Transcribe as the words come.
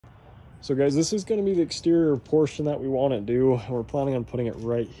So guys, this is going to be the exterior portion that we want to do. We're planning on putting it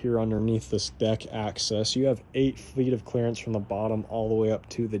right here underneath this deck access. You have 8 feet of clearance from the bottom all the way up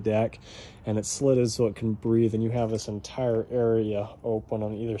to the deck, and it's slitted so it can breathe, and you have this entire area open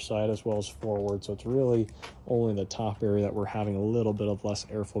on either side as well as forward. So it's really only the top area that we're having a little bit of less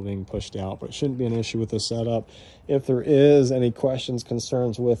airflow being pushed out, but it shouldn't be an issue with the setup. If there is any questions,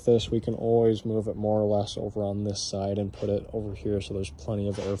 concerns with this, we can always move it more or less over on this side and put it over here so there's plenty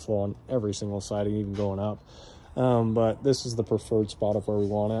of airflow on every single side, even going up. But this is the preferred spot of where we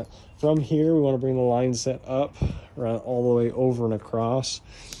want it. From here, we want to bring the line set up, run all the way over and across.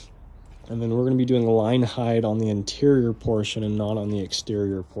 And then we're going to be doing a line hide on the interior portion and not on the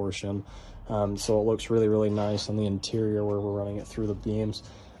exterior portion. So it looks really, really nice on the interior where we're running it through the beams.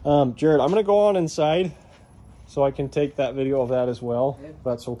 Jared, I'm going to go on inside so I can take that video of that as well. Okay. If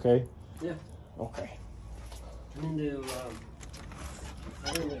that's okay. Yeah. Okay. I'm gonna do,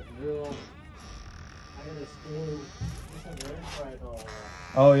 I'm gonna grill. I gotta steam. These have air fried all.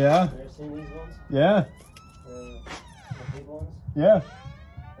 Oh yeah. Have you ever seen these ones? Yeah. The big ones. Yeah.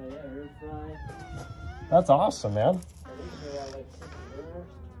 Oh yeah, air fried. That's awesome, man. I think they're like 60 burners.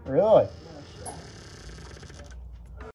 Really? Yeah.